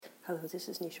Hello, this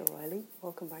is Nisha Riley.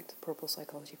 Welcome back to the Purple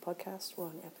Psychology Podcast. We're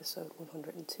on episode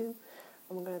 102, and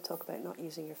we're going to talk about not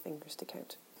using your fingers to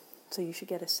count. So you should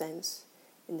get a sense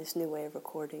in this new way of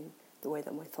recording the way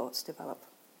that my thoughts develop.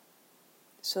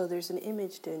 So there's an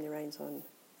image doing the rounds on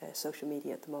social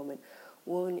media at the moment.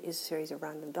 One is a series of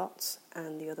random dots,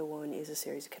 and the other one is a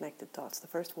series of connected dots. The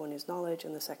first one is knowledge,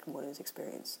 and the second one is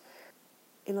experience.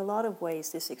 In a lot of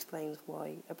ways, this explains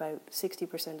why about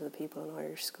 60% of the people in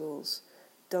Irish schools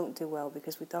don't do well,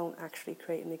 because we don't actually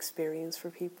create an experience for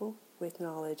people with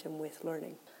knowledge and with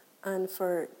learning. And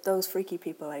for those freaky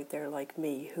people out there like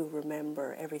me who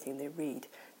remember everything they read,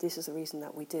 this is the reason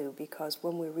that we do, because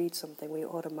when we read something, we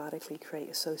automatically create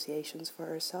associations for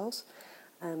ourselves.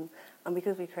 And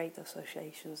because we create the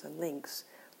associations and links,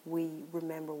 we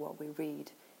remember what we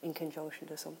read in conjunction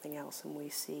to something else, and we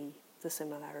see the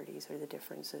similarities or the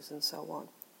differences and so on,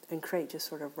 and create just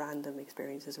sort of random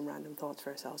experiences and random thoughts for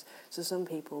ourselves. So some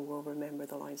people will remember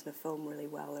the lines in a film really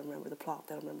well and remember the plot.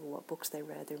 They'll remember what books they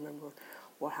read. They remember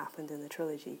what happened in the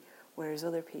trilogy. Whereas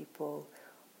other people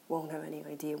won't have any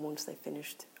idea once they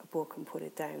finished a book and put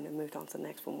it down and moved on to the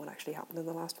next one what actually happened in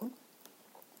the last one.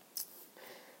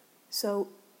 So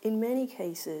in many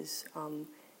cases,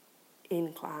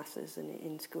 in classes and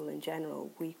in school in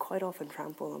general, we quite often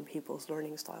trample on people's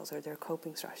learning styles or their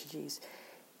coping strategies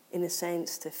in a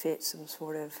sense to fit some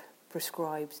sort of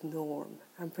prescribed norm.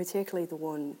 And particularly the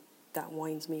one that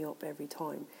winds me up every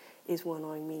time is when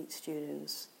I meet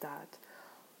students that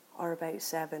are about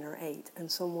 7 or 8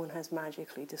 and someone has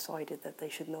magically decided that they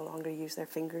should no longer use their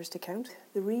fingers to count.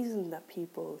 The reason that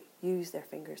people use their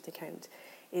fingers to count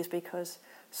is because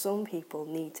some people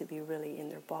need to be really in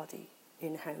their body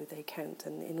in how they count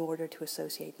and in order to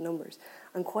associate numbers.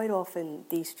 And quite often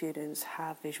these students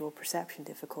have visual perception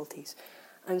difficulties.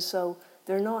 And so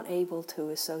they're not able to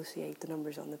associate the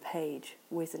numbers on the page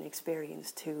with an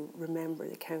experience to remember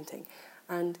the counting.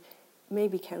 And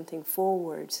maybe counting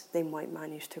forwards they might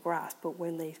manage to grasp, but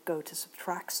when they go to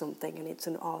subtract something and it's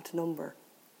an odd number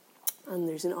and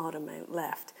there's an odd amount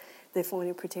left, they find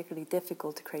it particularly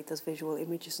difficult to create those visual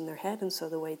images in their head, and so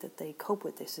the way that they cope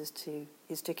with this is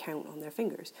to count on their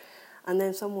fingers. And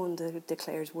then someone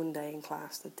declares one day in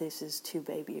class that this is too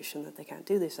babyish and that they can't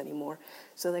do this anymore,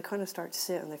 so they kind of start to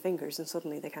sit on their fingers and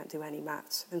suddenly they can't do any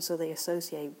maths, and so they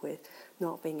associate with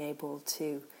not being able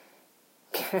to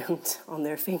count on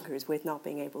their fingers with not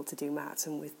being able to do maths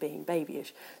and with being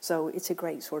babyish. So it's a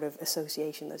great sort of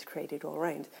association that's created all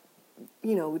around.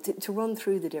 You know, to run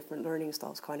through the different learning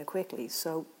styles kind of quickly.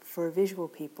 So for visual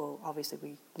people, obviously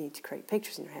we need to create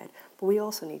pictures in your head, but we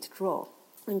also need to draw.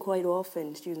 And quite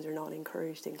often students are not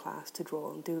encouraged in class to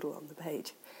draw and doodle on the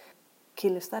page.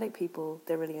 Kinesthetic people,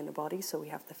 they're really in the body, so we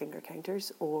have the finger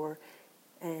counters, or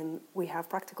we have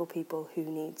practical people who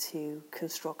need to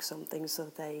construct something,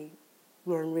 so they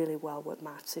learn really well with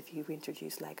maths if you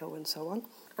introduce Lego and so on.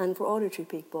 And for auditory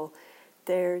people,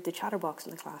 they're the chatterbox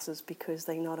in the classes because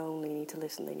they not only need to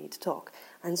listen, they need to talk.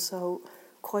 And so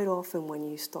quite often when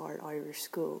you start Irish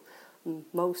school,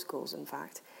 most schools in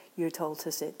fact, you're told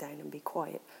to sit down and be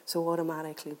quiet. So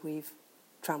automatically we've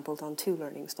trampled on 2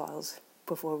 learning styles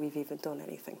before we've even done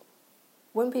anything.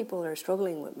 When people are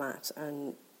struggling with maths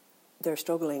and they're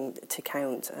struggling to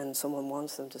count and someone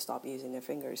wants them to stop using their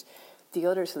fingers, the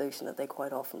other solution that they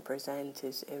quite often present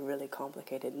is a really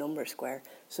complicated number square.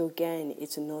 So again,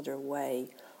 it's another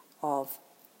way of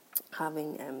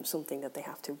having something that they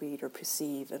have to read or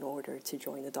perceive in order to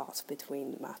join the dots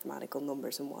between mathematical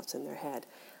numbers and what's in their head.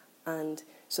 And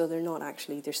so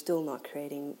they're still not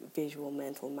creating visual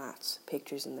mental maths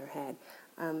pictures in their head.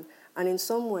 And in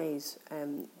some ways,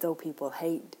 though people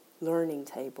hate learning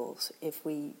tables, if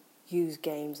we use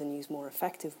games and use more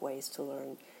effective ways to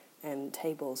learn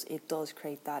tables, it does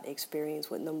create that experience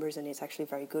with numbers, and it's actually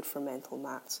very good for mental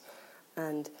maths.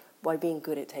 And by being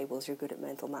good at tables, you're good at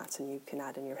mental maths, and you can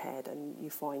add in your head and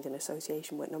you find an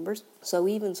association with numbers. So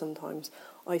even sometimes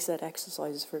I set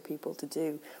exercises for people to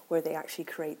do where they actually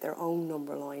create their own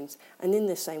number lines, and in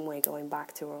the same way, going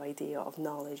back to our idea of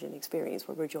knowledge and experience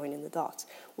where we're joining the dots,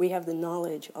 we have the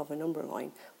knowledge of a number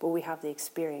line, but we have the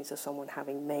experience of someone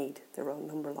having made their own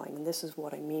number line. And this is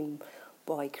what I mean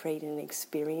by creating an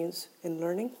experience in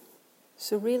learning.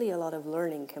 So really a lot of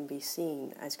learning can be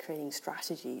seen as creating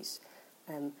strategies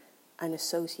and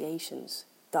associations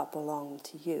that belong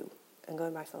to you. And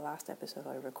going back to the last episode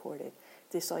I recorded,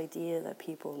 this idea that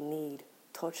people need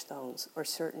touchstones or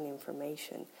certain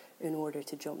information in order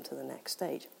to jump to the next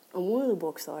stage. And one of the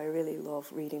books that I really love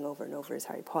reading over and over is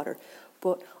Harry Potter,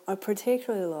 but I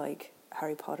particularly like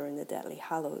Harry Potter and the Deathly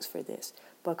Hallows for this,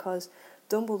 because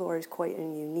Dumbledore is quite a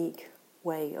unique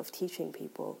way of teaching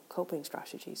people coping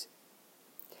strategies.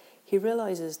 he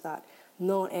realises that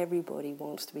not everybody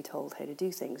wants to be told how to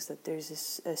do things, that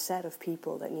there's a set of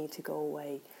people that need to go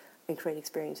away and create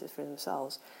experiences for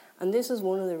themselves. And this is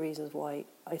one of the reasons why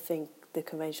I think the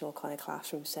conventional kind of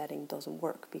classroom setting doesn't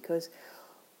work, because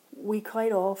we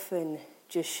quite often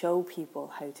just show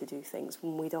people how to do things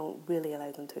when we don't really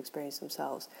allow them to experience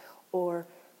themselves. Or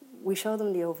we show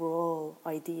them the overall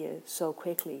idea so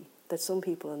quickly that some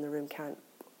people in the room can't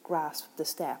grasp the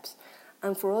steps.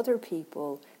 And for other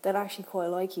people that actually quite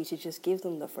like you to just give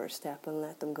them the first step and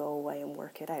let them go away and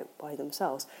work it out by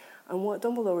themselves. And what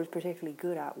Dumbledore was particularly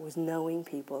good at was knowing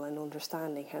people and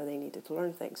understanding how they needed to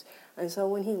learn things. And so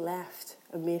when he left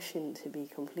a mission to be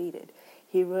completed,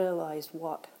 he realised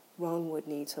what Ron would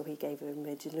need, so he gave him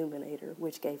a Illuminator,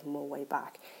 which gave him a way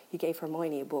back. He gave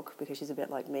Hermione a book because she's a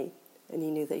bit like me, and he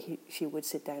knew that she would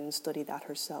sit down and study that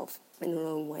herself in her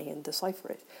own way and decipher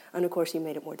it. And of course he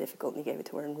made it more difficult, and he gave it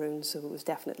to her in runes, so it was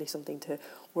definitely something to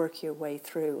work your way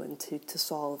through and to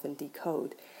solve and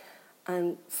decode.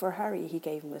 And for Harry, he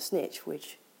gave him a snitch,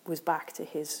 which was back to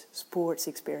his sports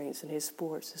experience and his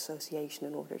sports association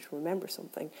in order to remember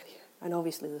something. And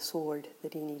obviously the sword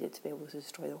that he needed to be able to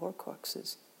destroy the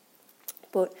Horcruxes.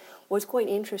 But what's quite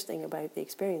interesting about the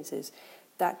experience is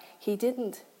that he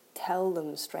didn't tell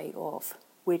them straight off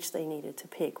which they needed to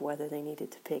pick, whether they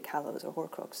needed to pick Hallows or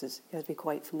Horcruxes. You have to be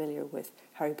quite familiar with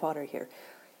Harry Potter here.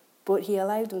 But he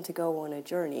allowed them to go on a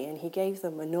journey, and he gave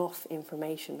them enough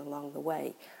information along the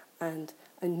way and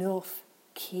enough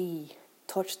key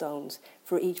touchstones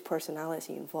for each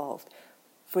personality involved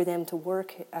for them to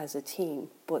work as a team,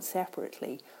 but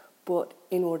separately, but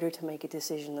in order to make a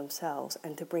decision themselves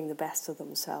and to bring the best of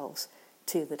themselves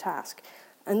to the task.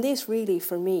 And this really,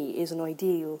 for me, is an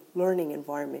ideal learning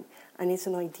environment, and it's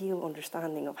an ideal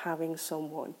understanding of having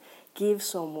someone give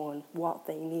someone what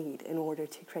they need in order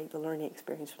to create the learning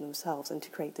experience for themselves and to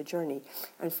create the journey,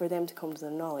 and for them to come to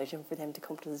the knowledge and for them to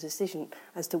come to the decision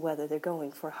as to whether they're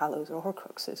going for Hallows or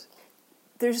Horcruxes.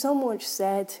 There's so much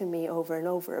said to me over and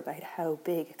over about how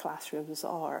big classrooms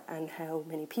are and how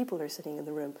many people are sitting in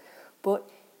the room. But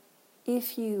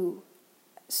if you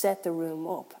set the room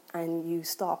up and you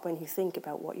stop and you think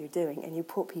about what you're doing and you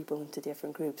put people into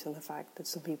different groups, and the fact that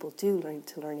some people do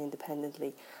learn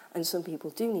independently and some people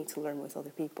do need to learn with other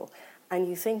people, and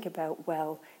you think about,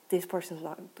 well, this person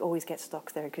not always gets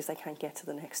stuck there because they can't get to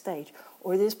the next stage,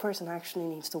 or this person actually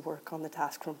needs to work on the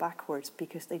task from backwards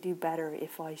because they do better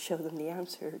if I show them the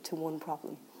answer to one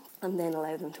problem and then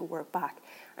allow them to work back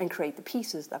and create the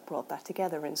pieces that brought that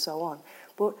together and so on.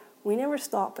 But we never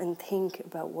stop and think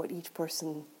about what each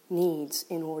person needs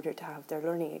in order to have their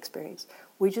learning experience.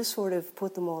 We just sort of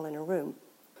put them all in a room.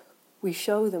 We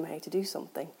show them how to do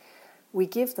something. We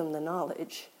give them the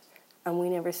knowledge, and we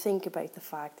never think about the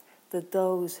fact that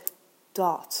those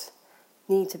dots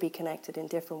need to be connected in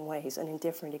different ways and in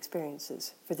different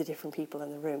experiences for the different people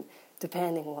in the room,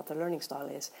 depending on what their learning style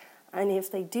is. And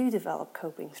if they do develop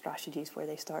coping strategies where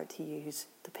they start to use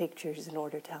the pictures in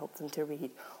order to help them to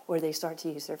read, or they start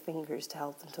to use their fingers to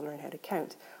help them to learn how to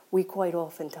count, we quite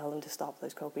often tell them to stop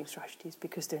those coping strategies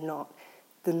because they're not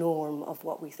the norm of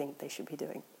what we think they should be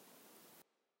doing.